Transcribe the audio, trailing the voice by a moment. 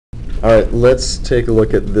All right, let's take a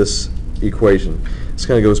look at this equation. This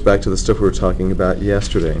kind of goes back to the stuff we were talking about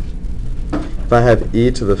yesterday. If I have e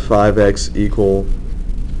to the 5x equal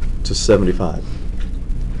to 75,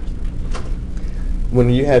 when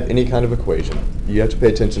you have any kind of equation, you have to pay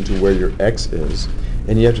attention to where your x is,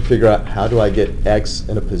 and you have to figure out, how do I get x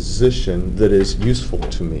in a position that is useful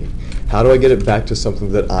to me? How do I get it back to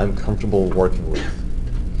something that I'm comfortable working with?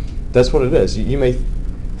 That's what it is. You may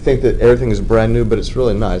think that everything is brand new, but it's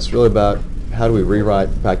really not. It's really about, how do we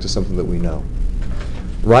rewrite back to something that we know?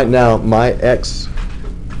 Right now, my x,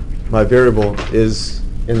 my variable, is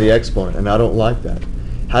in the exponent, and I don't like that.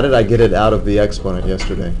 How did I get it out of the exponent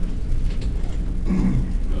yesterday?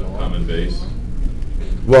 Common base.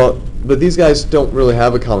 Well, but these guys don't really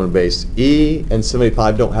have a common base. E and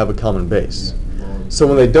 75 don't have a common base. So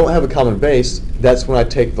when they don't have a common base, that's when I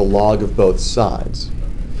take the log of both sides.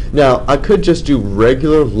 Now, I could just do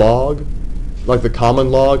regular log, like the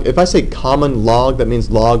common log. If I say common log, that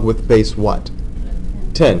means log with base what?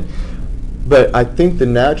 10. But I think the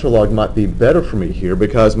natural log might be better for me here,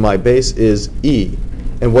 because my base is e.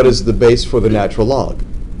 And what is the base for the natural log?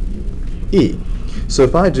 E. So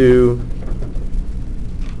if I do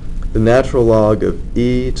the natural log of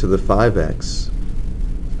e to the 5x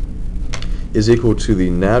is equal to the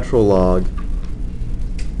natural log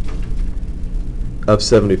of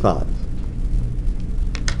 75.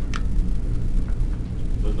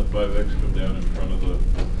 Doesn't the 5x come down in front of the...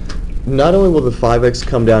 Not only will the 5x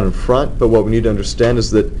come down in front, but what we need to understand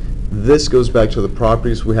is that this goes back to the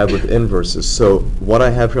properties we have with inverses. So what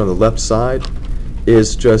I have here on the left side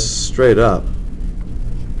is just straight up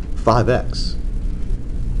 5x.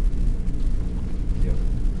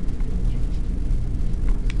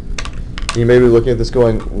 You may be looking at this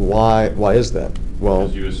going, why is that? Well,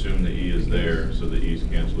 Because you assume the e is there, so the e's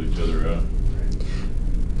cancel each other out.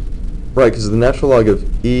 right, because the natural log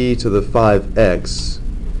of e to the 5x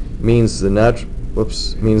means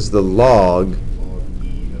the log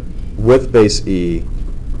with base e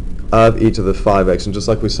of e to the 5x. And just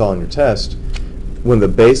like we saw in your test, when the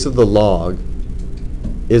base of the log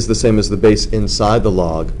is the same as the base inside the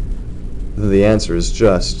log, then the answer is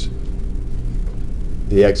just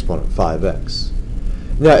the exponent, 5x.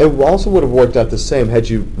 Now, it also would have worked out the same had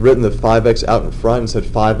you written the 5x out in front and said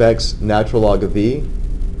 5x natural log of e.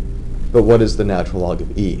 But what is the natural log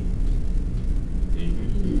of e?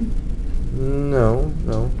 No.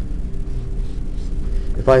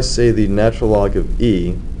 If I say the natural log of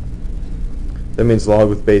e, that means log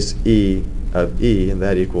with base e of e, and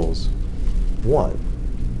that equals 1.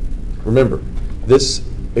 Remember, this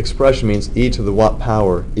expression means e to the what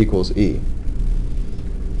power equals e.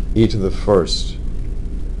 E to the first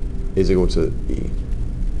is equal to e.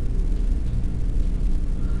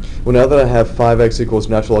 Well, now that I have 5x equals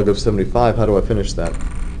natural log of 75, how do I finish that?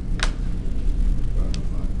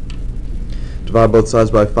 Divide both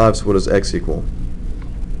sides by 5, so what does x equal?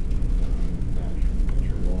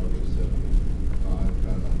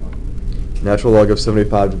 Natural log of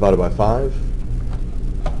 75 divided by 5.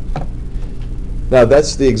 Now,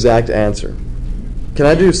 that's the exact answer. Can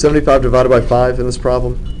I do 75 divided by 5 in this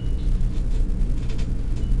problem?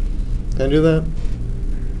 Can I do that?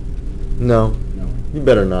 No. You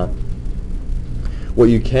better not. What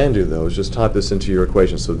you can do, though, is just type this into your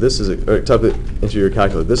equation. So this is, type it into your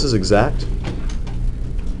calculator. This is exact.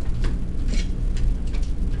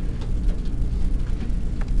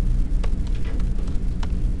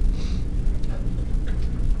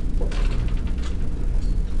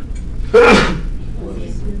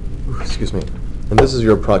 Excuse me. And this is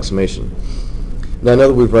your approximation. Now, I know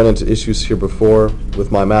that we've run into issues here before with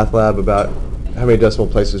my math lab about how many decimal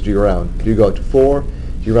places do you round. Do you go up to 4? Do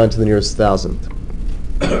you round to the nearest thousandth?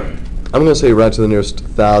 I'm going to say you round to the nearest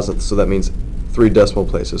thousandth, so that means 3 decimal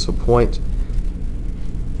places. So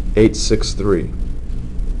 0.863.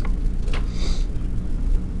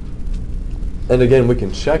 And again, we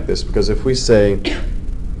can check this, because if we say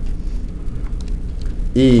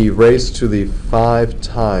e raised to the 5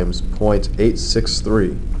 times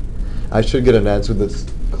 0.863, I should get an answer that's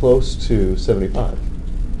close to 75.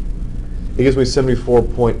 It gives me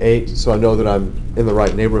 74.8, so I know that I'm in the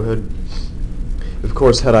right neighborhood. Of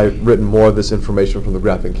course, had I written more of this information from the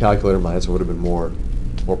graphing calculator, my answer would have been more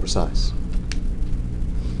precise.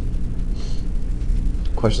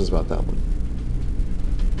 Questions about that one?